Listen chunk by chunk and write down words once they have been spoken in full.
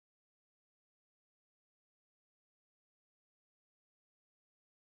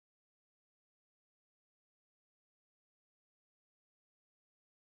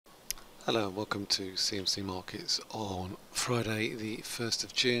Hello and welcome to CMC Markets on Friday the 1st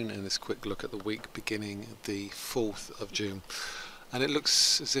of June, and this quick look at the week beginning the 4th of June. And it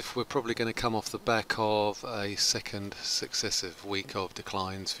looks as if we're probably going to come off the back of a second successive week of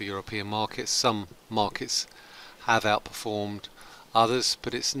declines for European markets. Some markets have outperformed others,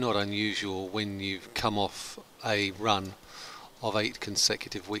 but it's not unusual when you've come off a run of 8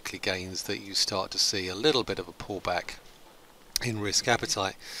 consecutive weekly gains that you start to see a little bit of a pullback in risk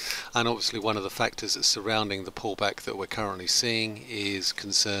appetite. And obviously one of the factors that's surrounding the pullback that we're currently seeing is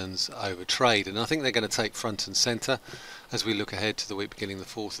concerns over trade, and I think they're going to take front and center as we look ahead to the week beginning the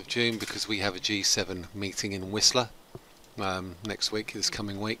 4th of June, because we have a G7 meeting in Whistler next week, this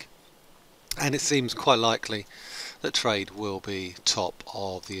coming week, and it seems quite likely that trade will be top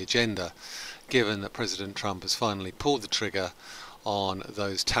of the agenda, given that President Trump has finally pulled the trigger on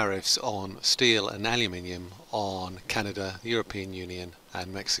those tariffs on steel and aluminium on Canada, the European Union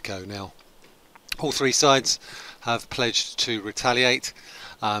and Mexico. Now, all three sides have pledged to retaliate.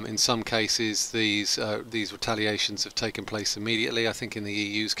 In some cases these retaliations have taken place immediately. I think in the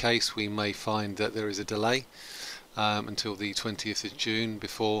EU's case we may find that there is a delay until the 20th of June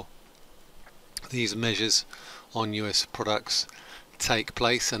before these measures on US products take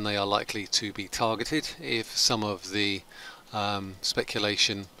place, and they are likely to be targeted if some of the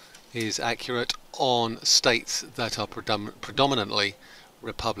speculation is accurate on states that are predominantly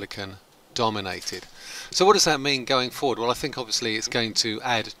Republican dominated. So what does that mean going forward? Well, I think obviously it's going to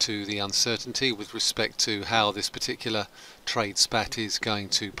add to the uncertainty with respect to how this particular trade spat is going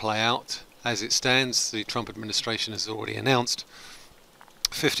to play out. As it stands, the Trump administration has already announced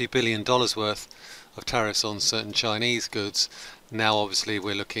 $50 billion worth of tariffs on certain Chinese goods. Now obviously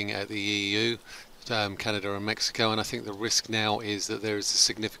we're looking at the EU, Canada and Mexico, and I think the risk now is that there is a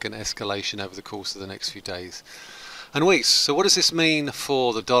significant escalation over the course of the next few days and weeks. So what does this mean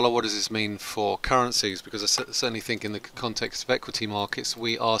for the dollar? What does this mean for currencies? Because I certainly think in the context of equity markets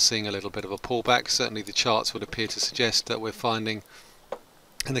we are seeing a little bit of a pullback. Certainly the charts would appear to suggest that we're finding,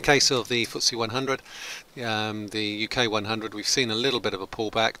 in the case of the FTSE 100, the UK 100, we've seen a little bit of a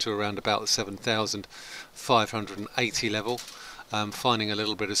pullback to around about the 7,580 level. Finding a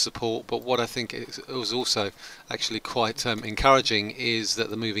little bit of support, but what I think was also actually quite encouraging is that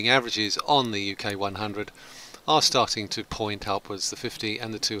the moving averages on the UK 100 are starting to point upwards, the 50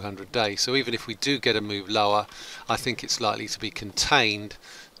 and the 200 day. So even if we do get a move lower, I think it's likely to be contained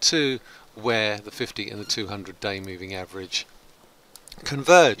to where the 50 and the 200 day moving average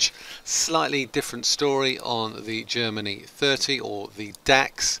converge. Slightly different story on the Germany 30 or the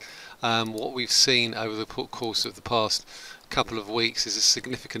DAX. What we've seen over the course of the past couple of weeks is a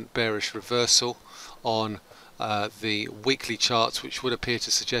significant bearish reversal on the weekly charts, which would appear to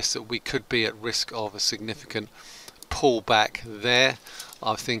suggest that we could be at risk of a significant pullback there.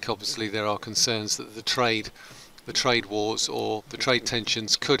 I think obviously there are concerns that the trade wars or the trade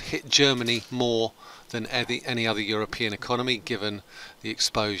tensions could hit Germany more than any other European economy, given the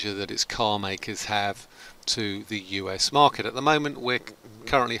exposure that its car makers have to the US market. At the moment we're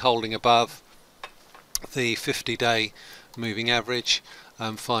currently holding above the 50-day moving average,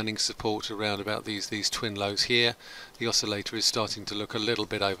 finding support around about these twin lows here. The oscillator is starting to look a little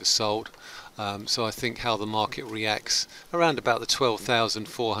bit oversold, so I think how the market reacts around about the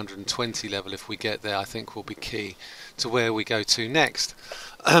 12,420 level, if we get there, I think will be key to where we go to next.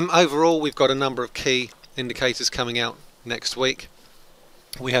 Overall, we've got a number of key indicators coming out next week.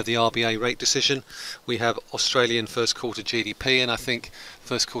 We have the RBA rate decision, we have Australian first quarter GDP, and I think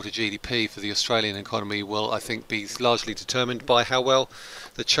first quarter GDP for the Australian economy will, I think, be largely determined by how well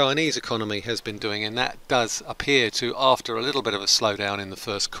the Chinese economy has been doing, and that does appear to, after a little bit of a slowdown in the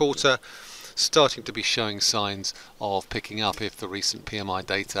first quarter, starting to be showing signs of picking up if the recent PMI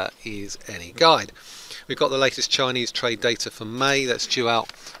data is any guide. We've got the latest Chinese trade data for May, that's due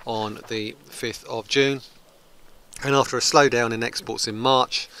out on the 5th of June. And after a slowdown in exports in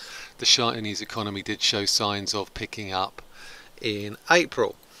March, the Chinese economy did show signs of picking up in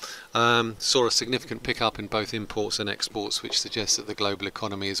April. Saw a significant pickup in both imports and exports, which suggests that the global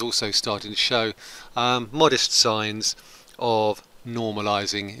economy is also starting to show modest signs of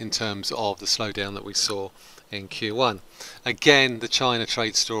normalizing in terms of the slowdown that we saw in Q1. Again, the China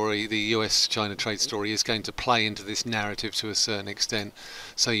trade story, the US-China trade story, is going to play into this narrative to a certain extent.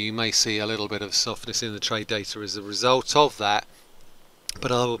 So you may see a little bit of softness in the trade data as a result of that.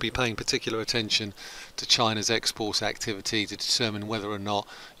 But I will be paying particular attention to China's export activity to determine whether or not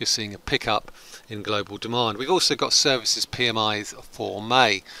you're seeing a pickup in global demand. We've also got services PMIs for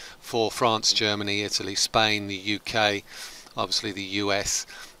May for France, Germany, Italy, Spain, the UK, obviously the US,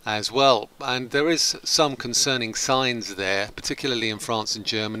 as well, and there is some concerning signs there, particularly in France and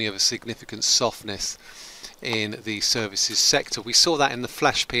Germany, of a significant softness in the services sector. We saw that in the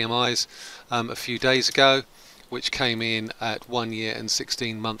flash PMIs a few days ago, which came in at 1 year and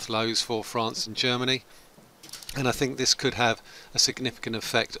 16-month lows for France and Germany. And I think this could have a significant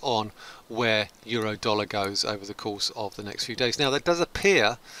effect on where euro dollar goes over the course of the next few days. Now, there does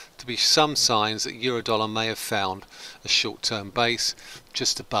appear to be some signs that euro dollar may have found a short-term base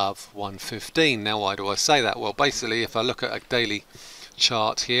just above 115. Now, why do I say that? Well, basically, if I look at a daily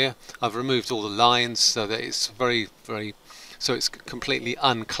chart here, I've removed all the lines so that it's so it's completely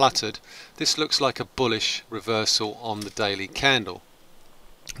uncluttered. This looks like a bullish reversal on the daily candle.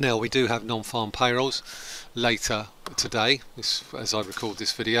 Now, we do have non-farm payrolls later today, as I record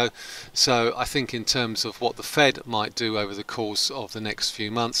this video, so I think in terms of what the Fed might do over the course of the next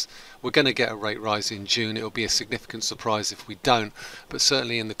few months, we're going to get a rate rise in June. It will be a significant surprise if we don't, but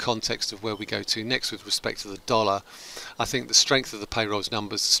certainly in the context of where we go to next with respect to the dollar, I think the strength of the payrolls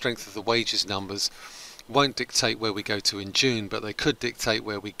numbers, the strength of the wages numbers won't dictate where we go to in June, but they could dictate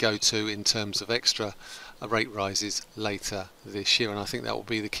where we go to in terms of extra rate rises later this year, and I think that will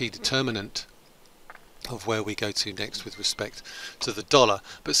be the key determinant of where we go to next with respect to the dollar.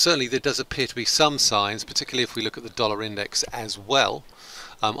 But certainly there does appear to be some signs, particularly if we look at the dollar index as well,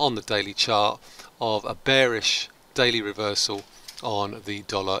 on the daily chart, of a bearish daily reversal on the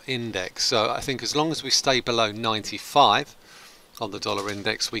dollar index. So I think as long as we stay below 95 on the dollar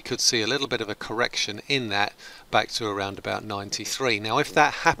index, we could see a little bit of a correction in that back to around about 93. Now, if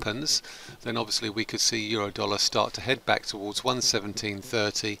that happens, then obviously we could see euro dollar start to head back towards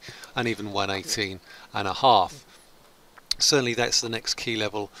 117.30 and even 118.5. Certainly that's the next key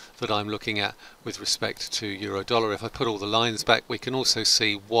level that I'm looking at with respect to euro dollar. If I put all the lines back, we can also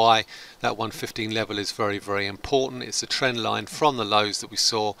see why that 115 level is very, very important. It's a trend line from the lows that we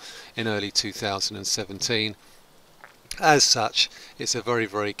saw in early 2017. As such, it's a very,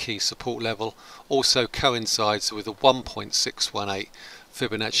 very key support level. Also coincides with a 1.618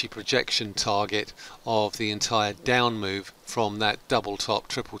 Fibonacci projection target of the entire down move from that double top,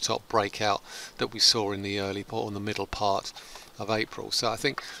 triple top breakout that we saw in the early part, or the middle part of April. So I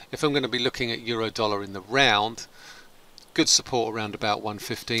think if I'm going to be looking at euro dollar in the round, good support around about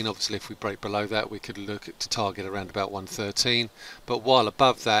 115. Obviously, if we break below that, we could look to target around about 113. But while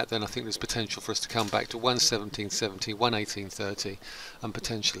above that, then I think there's potential for us to come back to 117.70, 118.30, and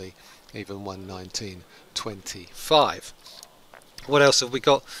potentially even 119.25. What else have we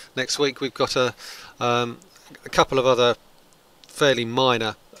got next week? We've got a couple of other fairly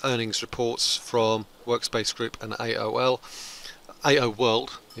minor earnings reports from Workspace Group and AOL. AO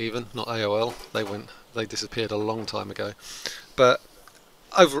World, even, not AOL. They disappeared a long time ago. But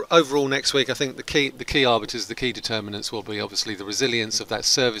overall next week, I think the key arbiters, the key determinants will be obviously the resilience of that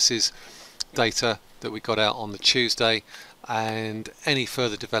services data that we got out on the Tuesday, and any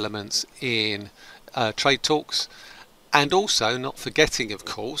further developments in trade talks, and also not forgetting, of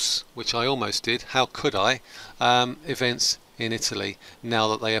course, which I almost did, how could I, events in Italy, now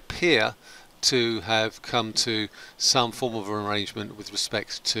that they appear to have come to some form of an arrangement with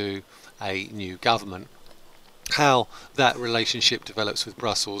respect to a new government. How that relationship develops with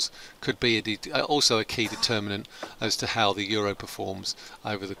Brussels could be also a key determinant as to how the euro performs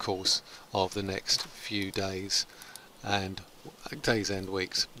over the course of the next few days and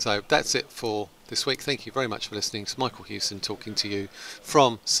weeks. So that's it for this week. Thank you very much for listening. It's Michael Hewson talking to you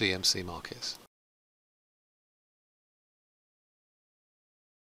from CMC Markets.